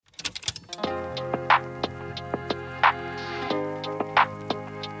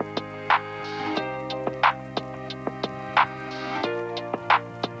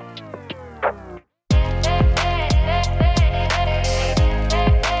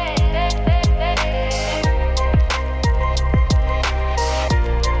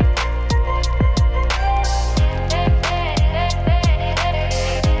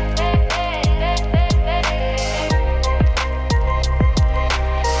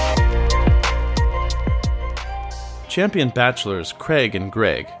Champion bachelors Craig and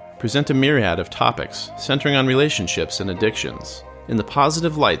Greg present a myriad of topics centering on relationships and addictions in the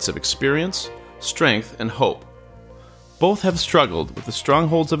positive lights of experience, strength, and hope. Both have struggled with the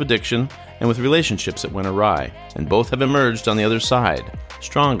strongholds of addiction and with relationships that went awry, and both have emerged on the other side,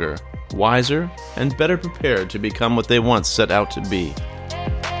 stronger, wiser, and better prepared to become what they once set out to be.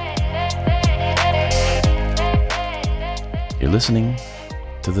 You're listening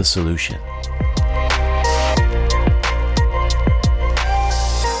to The Solution.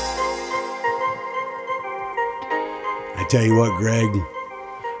 I tell you what, Greg,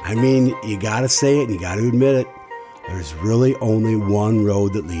 I mean, you got to say it and you got to admit it. There's really only one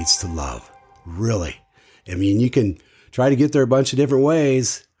road that leads to love. Really. I mean, you can try to get there a bunch of different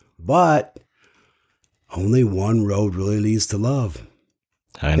ways, but only one road really leads to love.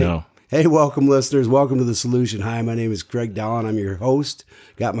 I know. Hey, welcome, listeners. Welcome to The Solution. Hi, my name is Greg Dallin. I'm your host.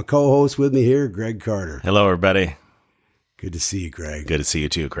 Got my co-host with me here, Greg Carter. Hello, everybody. Good to see you, Greg. Good to see you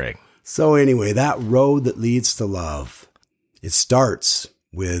too, Craig. So anyway, that road that leads to love, it starts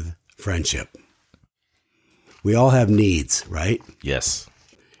with friendship. We all have needs, right? Yes.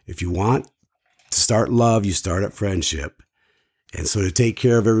 If you want to start love, you start at friendship. And so to take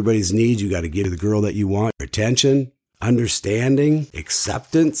care of everybody's needs, you got to give the girl that you want attention, understanding,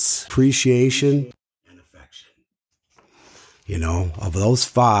 acceptance, appreciation, and affection. You know, of those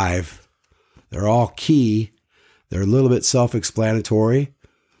five, they're all key. They're a little bit self-explanatory,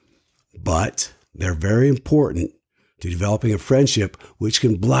 but they're very important to developing a friendship which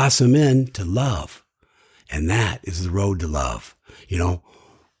can blossom into love. And that is the road to love. You know,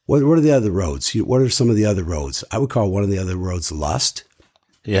 what are the other roads? What are some of the other roads? I would call one of the other roads lust.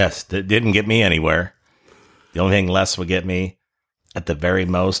 Yes, that didn't get me anywhere. The only thing lust would get me at the very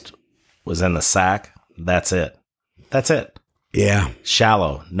most was in the sack. That's it. That's it. Yeah.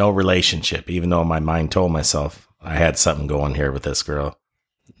 Shallow, no relationship, even though my mind told myself I had something going here with this girl.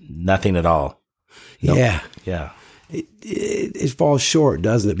 Nothing at all. Nope. Yeah. Yeah. It falls short,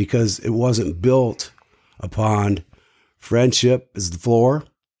 doesn't it? Because it wasn't built upon friendship as the floor.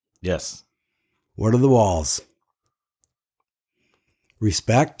 Yes. What are the walls?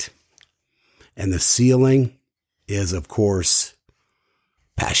 Respect. And the ceiling is, of course,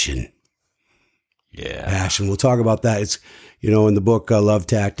 passion. Yeah. Passion. We'll talk about that. It's, you know, in the book, Love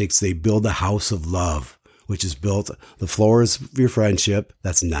Tactics, they build a house of love, which is built. The floor is your friendship.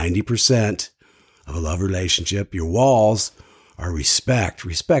 That's 90% of a love relationship. Your walls are respect.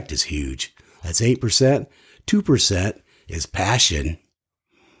 Respect is huge. That's 8%. 2% is passion.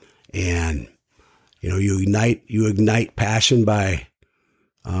 And, you know, you ignite passion by,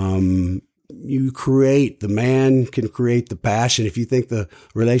 the man can create the passion. If you think the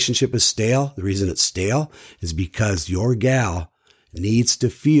relationship is stale, the reason it's stale is because your gal needs to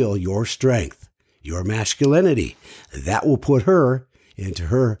feel your strength, your masculinity. That will put her into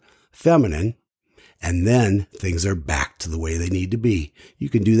her feminine. And then things are back to the way they need to be. You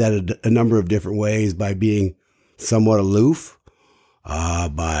can do that a number of different ways by being somewhat aloof,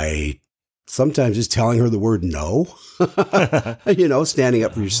 by sometimes just telling her the word no, you know, standing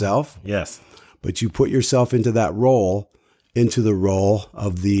up for yourself. Yes. But you put yourself into that role, into the role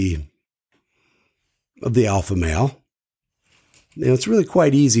of the alpha male. You know, it's really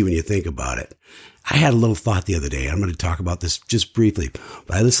quite easy when you think about it. I had a little thought the other day. I'm going to talk about this just briefly,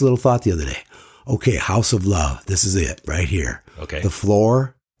 but I had this little thought the other day. Okay, house of love. This is it right here. Okay. The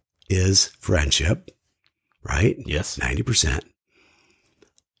floor is friendship, right? Yes. 90%.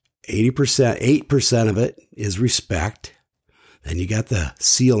 80%, 8% of it is respect. Then you got the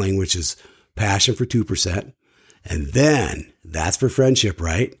ceiling, which is passion for 2%. And then that's for friendship,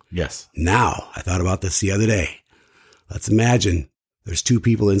 right? Yes. Now, I thought about this the other day. Let's imagine there's two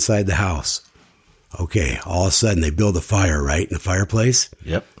people inside the house. Okay, all of a sudden they build a fire, right? In the fireplace.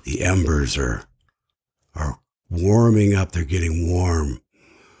 Yep. The embers are warming up. They're getting warm.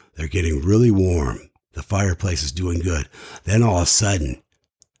 They're getting really warm. The fireplace is doing good. Then all of a sudden,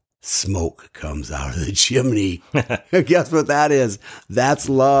 smoke comes out of the chimney. Guess what that is? That's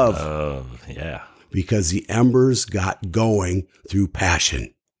love. Oh, yeah. Because the embers got going through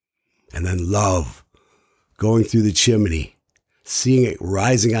passion. And then love going through the chimney. Seeing it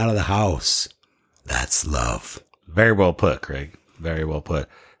rising out of the house. That's love. Very well put, Craig. Very well put.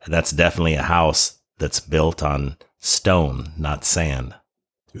 And that's definitely a house that's built on stone, not sand.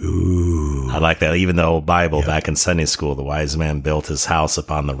 Ooh. I like that. Even the old Bible back in Sunday school, the wise man built his house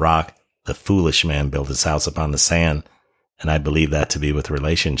upon the rock. The foolish man built his house upon the sand. And I believe that to be with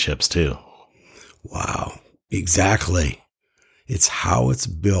relationships too. Wow. Exactly. It's how it's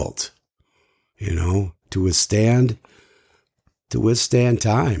built, you know, to withstand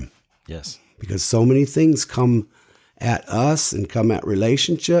time. Yes. Because so many things come at us and come at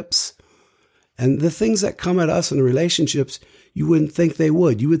relationships. And the things that come at us in the relationships, you wouldn't think they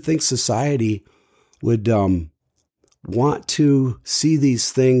would. You would think society would want to see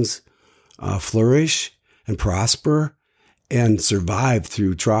these things flourish and prosper and survive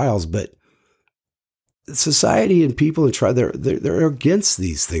through trials. But society and people they're against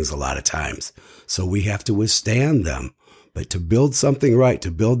these things a lot of times. So we have to withstand them. But to build something right,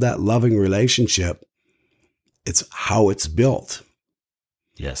 to build that loving relationship, it's how it's built.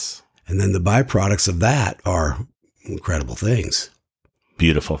 Yes. And then the byproducts of that are incredible things.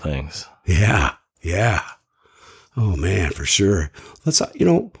 Beautiful things. Yeah. Yeah. Oh man, for sure. Let's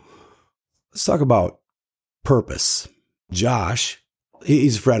talk about purpose. Josh,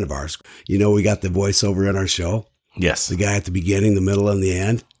 he's a friend of ours. We got the voiceover in our show. Yes. The guy at the beginning, the middle, and the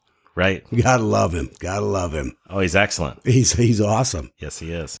end. Right. You gotta love him. Gotta love him. Oh, he's excellent. He's awesome. Yes,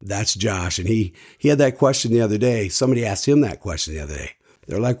 he is. That's Josh. And he had that question the other day. Somebody asked him that question the other day.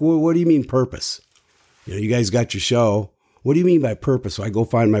 They're like, well, what do you mean purpose? You guys got your show. What do you mean by purpose? So I go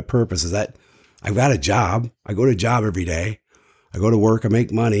find my purpose. Is that I've got a job. I go to a job every day. I go to work. I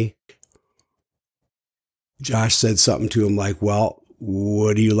make money. Josh said something to him like, well,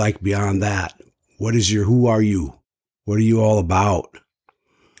 what do you like beyond that? Who are you? What are you all about?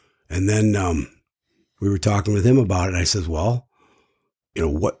 And then we were talking with him about it. I said, well,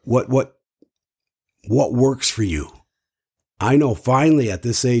 what works for you? I know finally at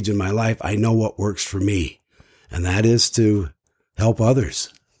this age in my life, I know what works for me. And that is to help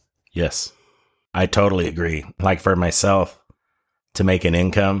others. Yes, I totally agree. Like for myself, to make an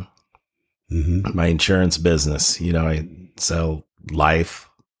income, my insurance business, I sell life,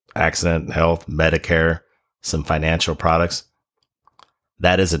 accident, health, Medicare, some financial products.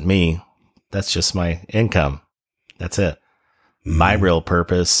 That isn't me. That's just my income. That's it. My real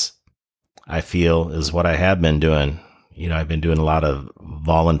purpose, I feel, is what I have been doing. I've been doing a lot of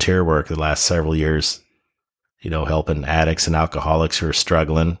volunteer work the last several years, helping addicts and alcoholics who are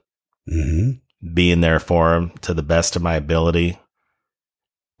struggling, being there for them to the best of my ability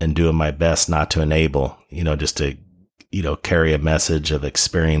and doing my best not to enable, just to, carry a message of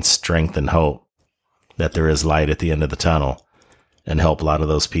experience, strength, and hope that there is light at the end of the tunnel and help a lot of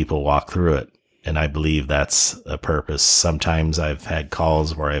those people walk through it. And I believe that's a purpose. Sometimes I've had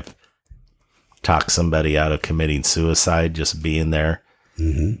calls where I've talked somebody out of committing suicide, just being there.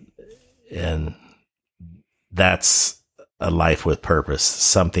 And that's a life with purpose.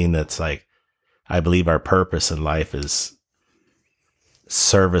 Something that's like, I believe our purpose in life is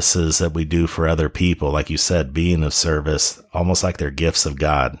services that we do for other people. Like you said, being of service, almost like they're gifts of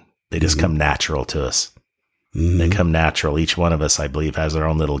God. They just come natural to us. They come natural. Each one of us, I believe, has our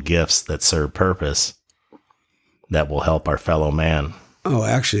own little gifts that serve purpose that will help our fellow man. Oh,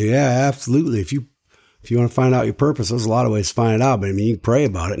 actually, yeah, absolutely. If you want to find out your purpose, there's a lot of ways to find it out. But you can pray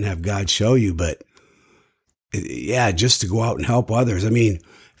about it and have God show you. But yeah, just to go out and help others.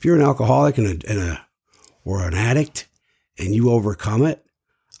 If you're an alcoholic or an addict and you overcome it,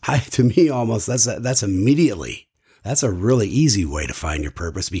 to me, almost that's immediately. That's a really easy way to find your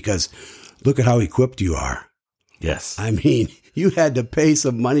purpose because look at how equipped you are. Yes. You had to pay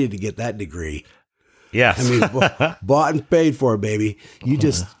some money to get that degree. Yes. Bought and paid for, baby. You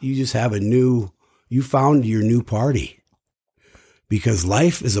just have you found your new party because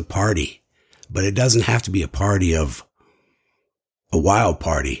life is a party, but it doesn't have to be a party of a wild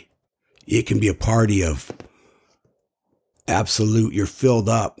party. It can be a party of absolute. You're filled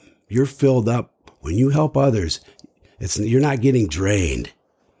up. You're filled up when you help others. You're not getting drained.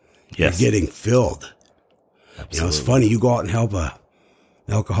 Yes. You're getting filled. Absolutely. It's funny. You go out and help an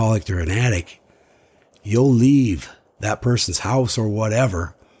alcoholic or an addict. You'll leave that person's house or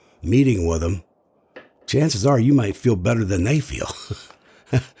whatever, meeting with them. Chances are you might feel better than they feel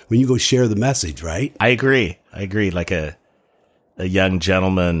when you go share the message, right? I agree. Like a young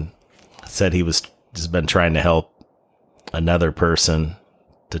gentleman said he was just been trying to help another person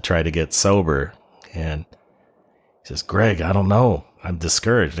to try to get sober. And he says, Greg, I don't know. I'm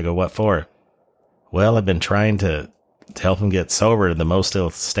discouraged. I go, what for? Well, I've been trying to help him get sober. The most he'll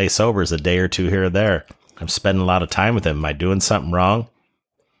stay sober is a day or two here or there. I'm spending a lot of time with him. Am I doing something wrong?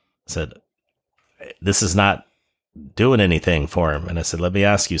 I said, this is not doing anything for him. And I said, let me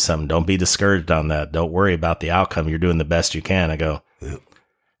ask you something. Don't be discouraged on that. Don't worry about the outcome. You're doing the best you can. I go,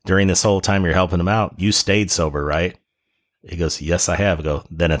 during this whole time you're helping him out, you stayed sober, right? He goes, yes, I have. I go,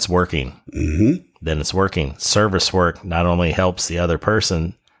 then it's working. Then it's working. Service work not only helps the other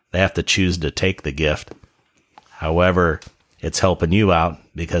person, they have to choose to take the gift. However, it's helping you out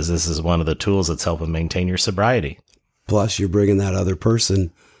because this is one of the tools that's helping maintain your sobriety. Plus, you're bringing that other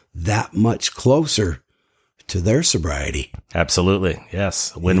person that much closer to their sobriety. Absolutely.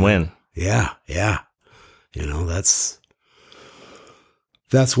 Yes. Win-win. Yeah.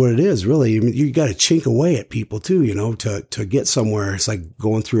 That's what it is, really. I mean, you got to chink away at people too, to get somewhere. It's like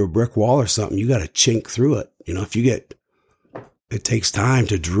going through a brick wall or something. You got to chink through it. It takes time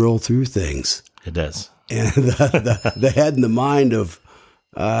to drill through things. It does. And the head and the mind of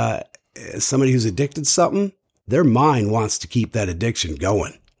somebody who's addicted to something, their mind wants to keep that addiction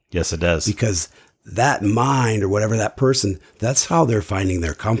going. Yes, it does. Because that mind or whatever that person, that's how they're finding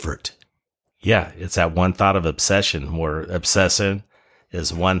their comfort. Yeah, it's that one thought of obsession, where obsession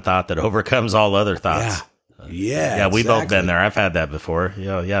is one thought that overcomes all other thoughts. Yeah, we've both been there. I've had that before.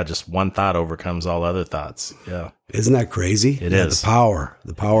 Yeah, just one thought overcomes all other thoughts. Yeah. Isn't that crazy? It is. The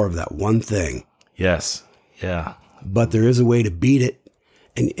power of that one thing. Yes. Yeah. But there is a way to beat it.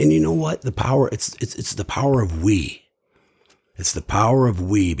 And you know what? The power, it's the power of we. It's the power of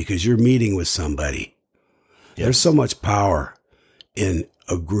we, because you're meeting with somebody. Yes. There's so much power in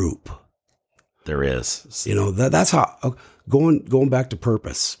a group. There is. That's how, going back to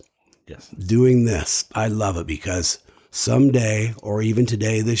purpose. Yes. Doing this, I love it, because someday, or even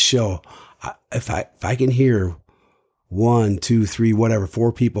today, this show, if I can hear 1, 2, 3, whatever,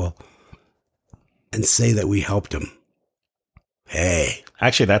 4 people and say that we helped them. Hey.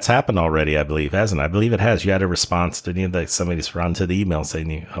 Actually, that's happened already, I believe, hasn't it? I believe it has. You had a response, didn't you? Somebody's responded to the email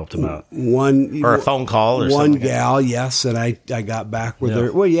saying you helped them out. Or a phone call or something. One gal, yes, and I got back with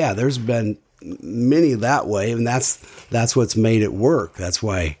her. Well, yeah, there's been many that way, and that's what's made it work. That's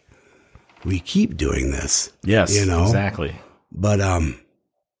why we keep doing this. Yes, exactly. But,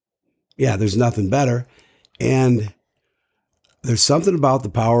 there's nothing better. And there's something about the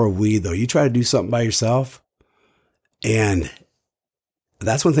power of we, though. You try to do something by yourself, and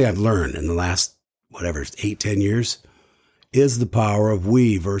that's one thing I've learned in the last, 8, 10 years, is the power of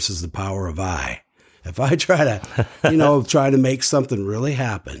we versus the power of I. If I try to, try to make something really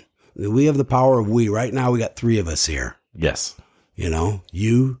happen, we have the power of we. Right now, we got 3 of us here. Yes.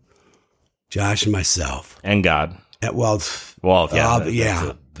 You, Josh, and myself. And God. Totally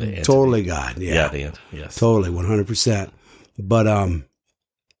God. Yeah. Yes. Totally, 100%. But,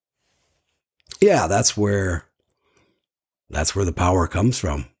 that's where the power comes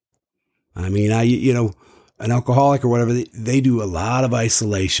from. I mean, an alcoholic or whatever, they do a lot of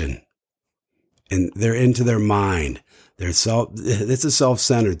isolation, and they're into their mind. It's a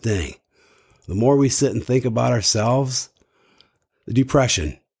self-centered thing. The more we sit and think about ourselves, the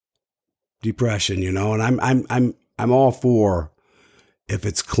depression, and I'm all for, if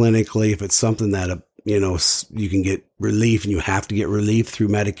it's clinically, if it's something that, you can get relief, and you have to get relief through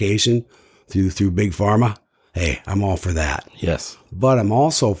medication, through big pharma. Hey, I'm all for that. Yes. But I'm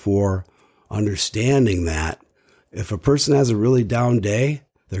also for understanding that if a person has a really down day,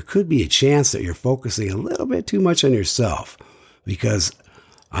 there could be a chance that you're focusing a little bit too much on yourself. Because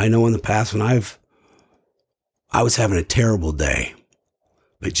I know in the past when I was having a terrible day,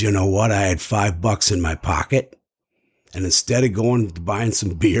 but you know what? I had $5 in my pocket, and instead of going to buying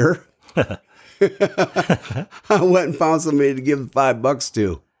some beer, I went and found somebody to give the $5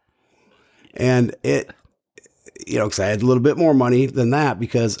 to. And because I had a little bit more money than that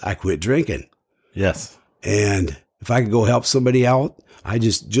because I quit drinking. Yes. And if I could go help somebody out, I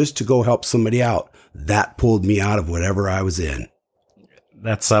just to go help somebody out, that pulled me out of whatever I was in.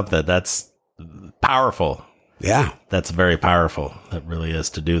 That's something. That's powerful. Yeah. That's very powerful. That really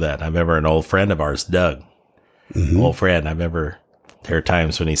is, to do that. I remember an old friend of ours, Doug, old friend. I remember there are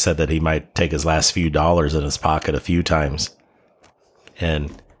times when he said that he might take his last few dollars in his pocket a few times,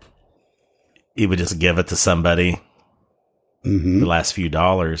 and he would just give it to somebody, the last few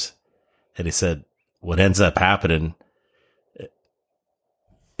dollars. And he said, what ends up happening,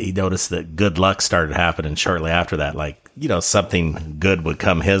 he noticed that good luck started happening shortly after that. Like, something good would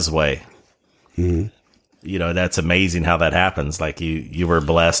come his way. Mm-hmm. That's amazing how that happens. Like you were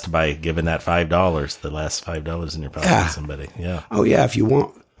blessed by giving that $5, the last $5 in your pocket to somebody. Yeah. Oh yeah. If you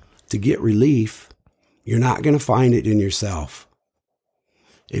want to get relief, you're not going to find it in yourself.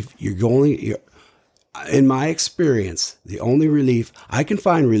 If in my experience, the only relief, I can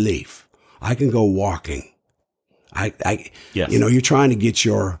find relief. I can go walking. Yes. You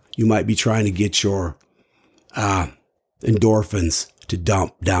might be trying to get your endorphins to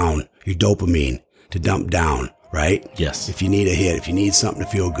dump down, your dopamine to dump down, right? Yes. If you need a hit, if you need something to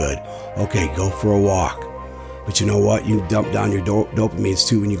feel good, okay, go for a walk. But you know what? You dump down your dopamines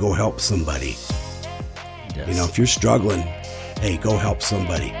too when you go help somebody. Yes. If you're struggling, hey, go help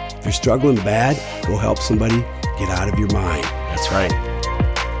somebody. If you're struggling bad, go help somebody get out of your mind. That's right.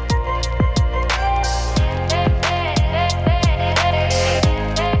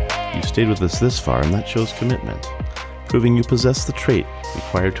 You've stayed with us this far, and that shows commitment, proving you possess the trait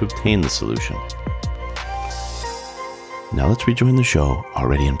required to obtain the solution. Now let's rejoin the show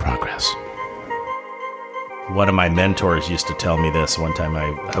already in progress. One of my mentors used to tell me this one time.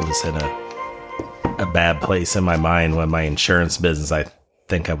 I was in a bad place in my mind when my insurance business, I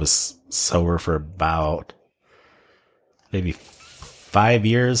think I was sober for about maybe 5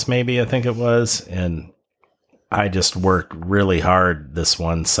 years, maybe, I think it was. And I just worked really hard this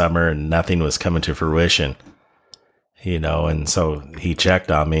one summer and nothing was coming to fruition, and so he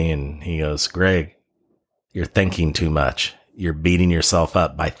checked on me and he goes, "Greg, you're thinking too much. You're beating yourself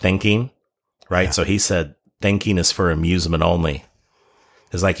up by thinking," right? Yeah. So he said, thinking is for amusement only.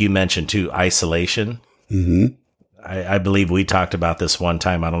 It's like you mentioned too, isolation. Mm-hmm. I believe we talked about this one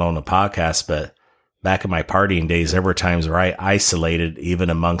time, I don't know, on the podcast, but back in my partying days, there were times where I isolated even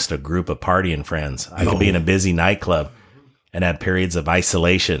amongst a group of partying friends. I could be in a busy nightclub and had periods of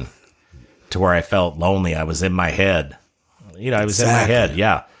isolation to where I felt lonely. I was in my head. I was in my head.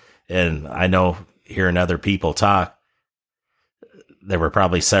 Yeah. And I know hearing other people talk, there were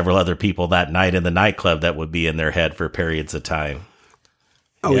probably several other people that night in the nightclub that would be in their head for periods of time.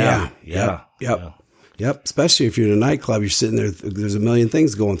 Oh, yeah. Yep. Especially if you're in a nightclub, you're sitting there, there's a million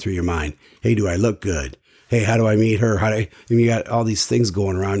things going through your mind. Hey, do I look good? Hey, how do I meet her? You got all these things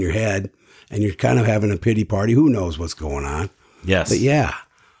going around your head and you're kind of having a pity party. Who knows what's going on? Yes. But yeah.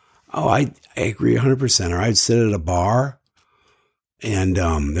 Oh, I agree 100%. Or I'd sit at a bar and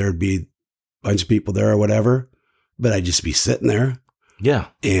there'd be a bunch of people there or whatever, but I'd just be sitting there. Yeah.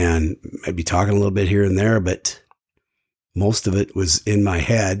 And I'd be talking a little bit here and there, but most of it was in my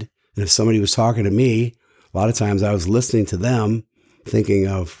head. And if somebody was talking to me, a lot of times I was listening to them, thinking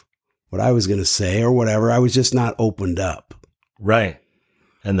of what I was going to say or whatever. I was just not opened up. Right.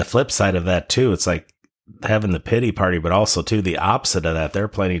 And the flip side of that too, it's like having the pity party, but also too the opposite of that. There are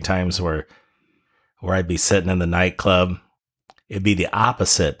plenty of times where I'd be sitting in the nightclub. It'd be the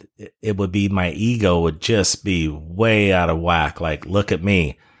opposite. It would be my ego would just be way out of whack. Like, look at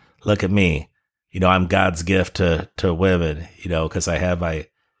me. I'm God's gift to women, because I have my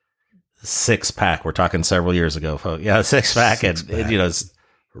 6-pack. We're talking several years ago, folks. Yeah, 6-pack. And it's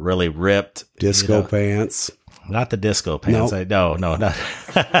really ripped. Disco pants. Not the disco pants. Nope. No, not.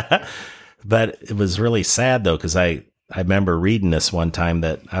 But it was really sad though, because I remember reading this one time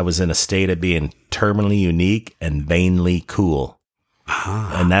that I was in a state of being terminally unique and vainly cool.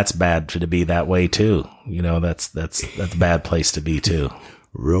 And that's bad to be that way too. That's a bad place to be too.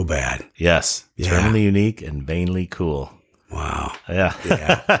 Real bad. Yes. Yeah. Terminally unique and vainly cool. Wow. Yeah.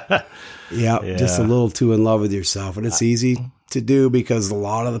 Yeah. Just a little too in love with yourself. And it's easy to do because a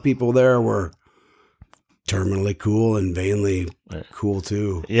lot of the people there were terminally cool and vainly cool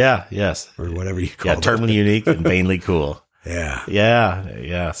too. Yeah. Yes. Or whatever you call it. Yeah. Terminally unique and vainly cool. Yeah.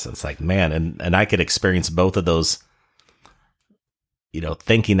 Yeah. So it's like, man, and I could experience both of those.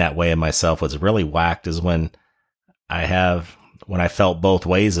 Thinking that way of myself was really whacked is when I felt both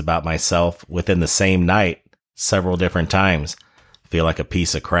ways about myself within the same night, several different times, feel like a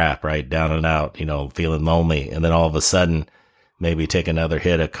piece of crap, right? Down and out, feeling lonely. And then all of a sudden, maybe take another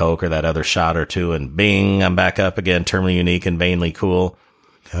hit of Coke or that other shot or two and bing, I'm back up again, terminally unique and vainly cool.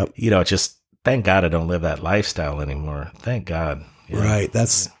 Yep. Just thank God I don't live that lifestyle anymore. Thank God. Right.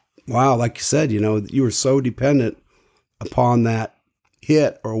 That's wow. Like you said, you were so dependent upon that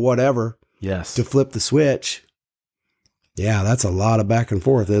hit or whatever. Yes. To flip the switch. Yeah, that's a lot of back and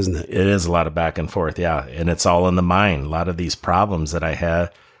forth, isn't it? It is a lot of back and forth, yeah. And it's all in the mind. A lot of these problems that I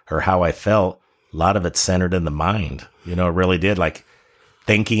had or how I felt, a lot of it's centered in the mind. It really did. Like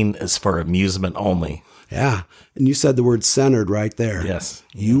thinking is for amusement only. Yeah. And you said the word centered right there. Yes.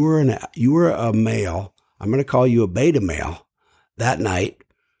 You were a male. I'm going to call you a beta male that night,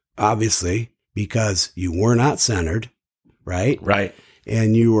 obviously, because you were not centered, right? Right.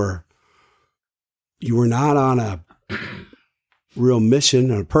 And you were not on a real mission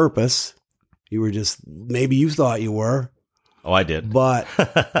or purpose. You were just, maybe you thought you were. Oh, I did. But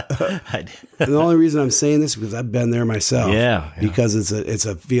I did. The only reason I'm saying this is because I've been there myself. Yeah. Because it's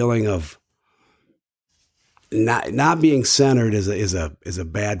a feeling of not being centered is a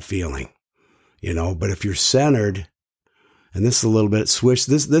bad feeling, but if you're centered, and this is a little bit switch,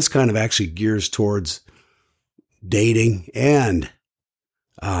 this kind of actually gears towards dating and,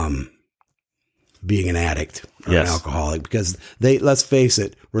 being an addict or an alcoholic, because let's face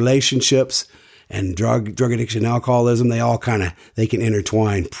it, relationships and drug addiction, alcoholism, they can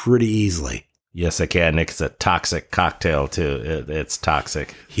intertwine pretty easily. Yes, they can. It's a toxic cocktail too. It's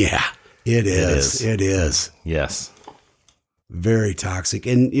toxic. Yeah, it is. It is. Yes. Very toxic.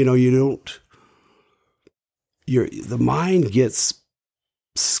 And the mind gets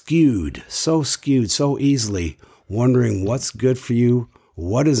skewed so easily, wondering what's good for you,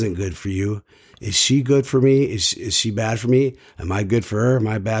 what isn't good for you. Is she good for me? Is she bad for me? Am I good for her? Am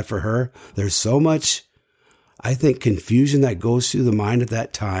I bad for her? There's so much, I think, confusion that goes through the mind at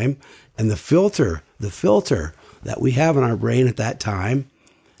that time. And the filter that we have in our brain at that time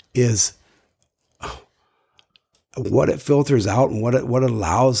is what it filters out and what it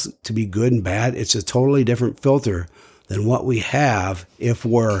allows to be good and bad. It's a totally different filter than what we have if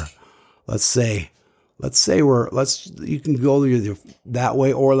we're, you can go either that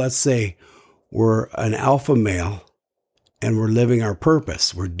way, or let's say we're an alpha male and we're living our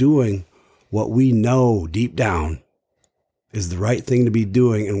purpose. We're doing what we know deep down is the right thing to be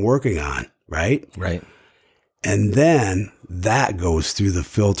doing and working on, right? Right. And then that goes through the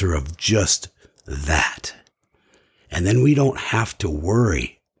filter of just that. And then we don't have to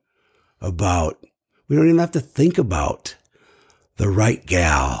worry about, we don't even have to think about the right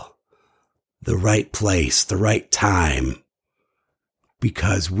gal, the right place, the right time,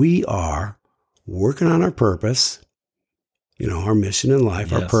 because we are working on our purpose, our mission in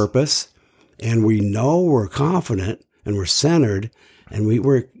life, yes. Our purpose, and we know we're confident and we're centered and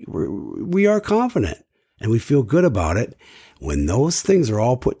we are confident and we feel good about it. When those things are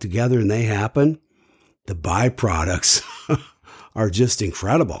all put together and they happen, the byproducts are just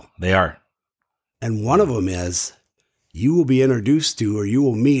incredible. They are. And one of them is you will be introduced to, or you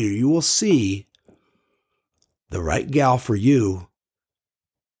will meet, or you will see the right gal for you,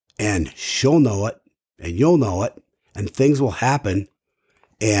 and she'll know it, and you'll know it, and things will happen,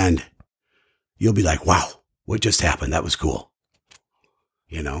 and you'll be like, wow, what just happened? That was cool.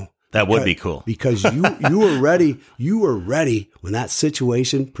 That would be cool. Because you were ready. You were ready when that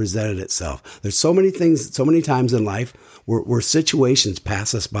situation presented itself. There's so many things, so many times in life where situations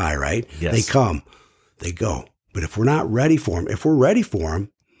pass us by, right? Yes. They come, they go. But if we're not ready for them, if we're ready for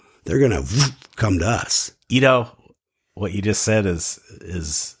them, they're going to come to us. What you just said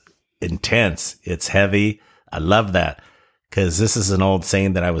is intense. It's heavy. I love that, because this is an old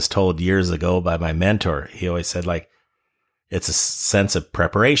saying that I was told years ago by my mentor. He always said, it's a sense of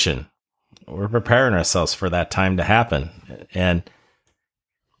preparation. We're preparing ourselves for that time to happen. And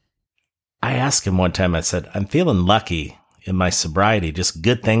I asked him one time, I said, I'm feeling lucky in my sobriety. Just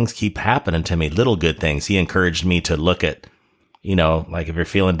good things keep happening to me, little good things. He encouraged me to look at, if you're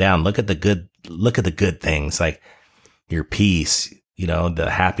feeling down, look at the good things, like your peace, the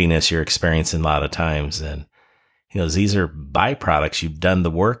happiness you're experiencing a lot of times. And these are byproducts. You've done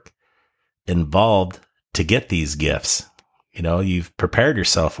the work involved to get these gifts. You've prepared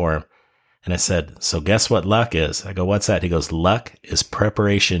yourself for them. And I said, so guess what luck is? I go, what's that? He goes, luck is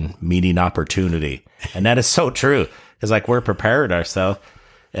preparation meeting opportunity. And that is so true. Because we're prepared ourselves.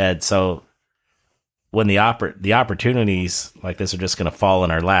 And so when the opportunities like this are just going to fall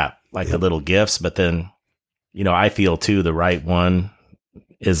in our lap, the little gifts. But then, I feel too, the right one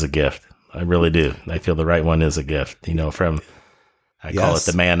is a gift. I really do. I feel the right one is a gift, I call it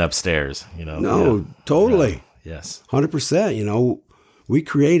the man upstairs, No, totally. Yes. 100%. We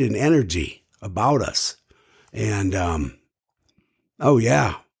create an energy about us. And,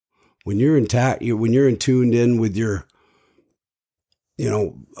 when you're intact, when you're tuned in with your,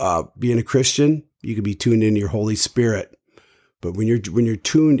 being a Christian, you can be tuned into your Holy Spirit. But when you're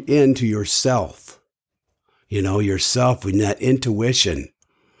tuned into yourself, yourself, with that intuition,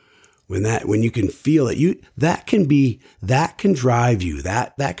 when you can feel it, that can drive you.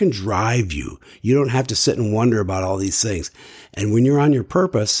 That can drive you. You don't have to sit and wonder about all these things. And when you're on your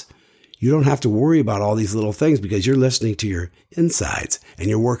purpose, you don't have to worry about all these little things, because you're listening to your insides and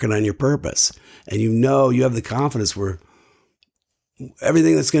you're working on your purpose. And you have the confidence where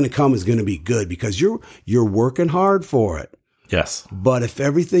everything that's going to come is going to be good, because you're working hard for it. Yes. But if you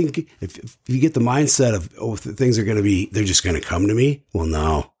get the mindset of, things are going to be, they're just going to come to me. Well,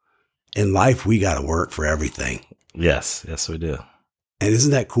 no. In life, we got to work for everything. Yes. Yes, we do. And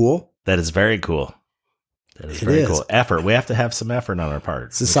isn't that cool? That is very cool. That is very cool. Effort. We have to have some effort on our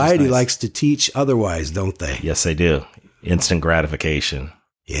part. Society likes to teach otherwise, don't they? Yes, they do. Instant gratification.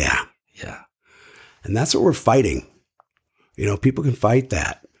 Yeah. Yeah. And that's what we're fighting. People can fight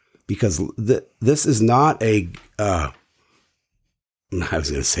that, because this is not a, I was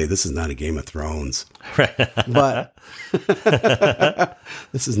going to say this is not a Game of Thrones, but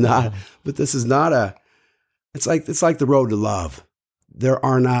this is not it's like the road to love. There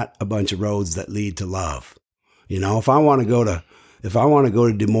are not a bunch of roads that lead to love. If I want to go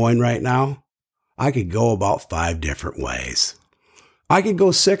to Des Moines right now, I could go about 5 different ways. I could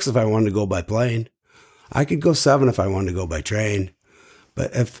go 6 if I wanted to go by plane. I could go 7 if I wanted to go by train.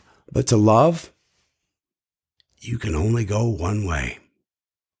 But to love, you can only go one way.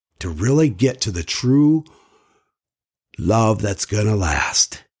 to really get to the true love that's going to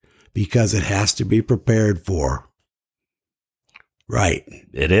last, because it has to be prepared for. Right.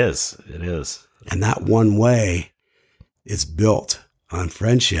 It is. It is. And that one way is built on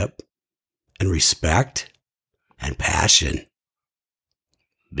friendship and respect and passion.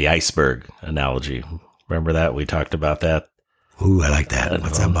 The iceberg analogy. Remember that? We talked about that. Ooh, I like that.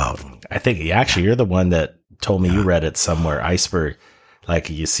 What's that about? I think actually you're the one that told me you read it somewhere. Iceberg.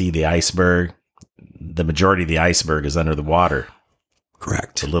 Like you see the iceberg, the majority of the iceberg is under the water.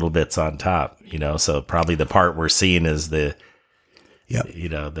 Correct. The little bits on top, so probably the part we're seeing is the, yep.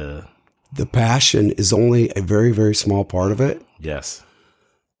 The passion is only a very, very small part of it. Yes.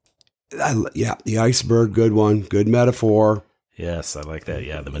 The iceberg, good one, good metaphor. Yes, I like that.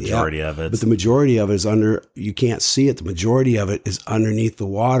 Yeah, the majority of it. But the majority of it is you can't see it. The majority of it is underneath the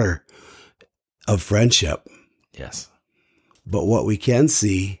water of friendship. Yes. But what we can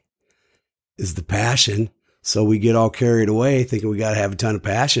see is the passion. So we get all carried away thinking we got to have a ton of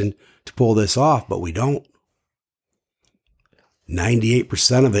passion to pull this off, but we don't.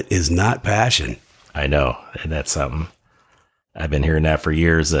 98% of it is not passion. I know. And that's something I've been hearing that for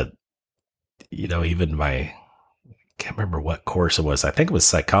years, that, even I can't remember what course it was. I think it was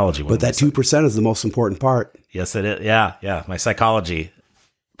psychology. But that 2% is the most important part. Yes, it is. Yeah. Yeah. My psychology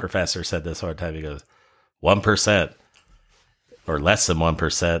professor said this all the time. He goes, 1% or less than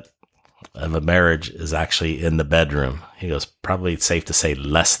 1% of a marriage is actually in the bedroom. He goes, probably it's safe to say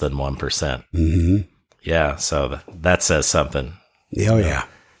less than 1%. Mm-hmm. Yeah. So that says something. Oh, yeah.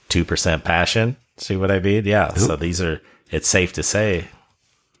 2% passion. See what I mean? Yeah. Yep. So it's safe to say.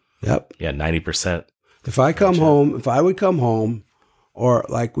 Yep. Yeah. 90%. If I would come home, or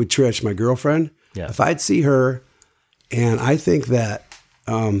like with Trish, my girlfriend, if I'd see her and I think that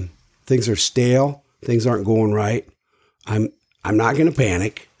things are stale, things aren't going right, I'm not going to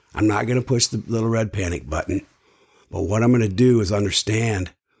panic. I'm not going to push the little red panic button. But what I'm going to do is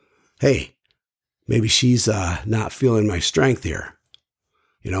understand, hey, maybe she's not feeling my strength here.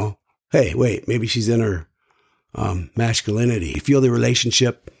 Hey, wait, maybe she's in her masculinity. You feel the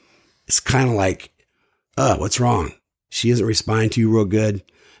relationship, it's kind of like, what's wrong? She isn't responding to you real good.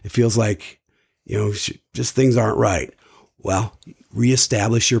 It feels like, just things aren't right. Well,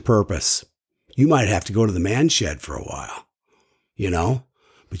 reestablish your purpose. You might have to go to the man shed for a while,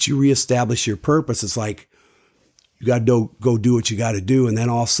 but you reestablish your purpose. It's like you got to go do what you got to do. And then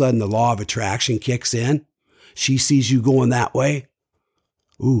all of a sudden the law of attraction kicks in. She sees you going that way.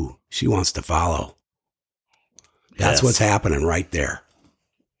 Ooh, she wants to follow. That's what's happening right there.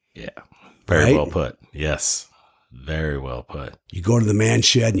 Yeah. Very well put. Yes. Very well put. You go to the man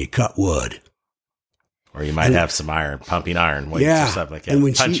shed and you cut wood. Or you might have some pumping iron weights or something like that.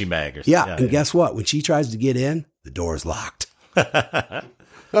 And punching bag or something. Yeah, and guess what? When she tries to get in, the door's locked.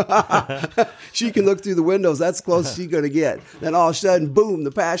 She can look through the windows. That's as close as she's going to get. Then all of a sudden, boom,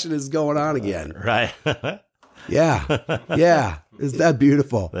 the passion is going on again. Right. Yeah. Isn't that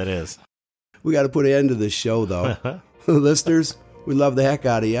beautiful? That is. We got to put an end to this show, though. Listeners, we love the heck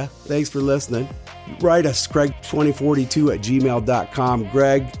out of you. Thanks for listening. Write us, Craig2042@gmail.com.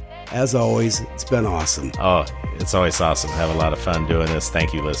 Greg, as always, it's been awesome. Oh, it's always awesome. Have a lot of fun doing this.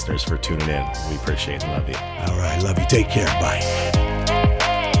 Thank you, listeners, for tuning in. We appreciate it. Love you. All right. Love you. Take care. Bye.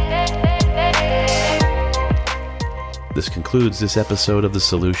 This concludes this episode of The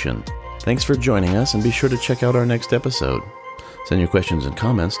Solution. Thanks for joining us, and be sure to check out our next episode. Send your questions and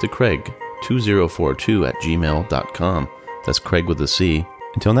comments to Craig2042@gmail.com. That's Craig with a C.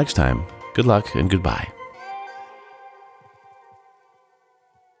 Until next time, good luck and goodbye.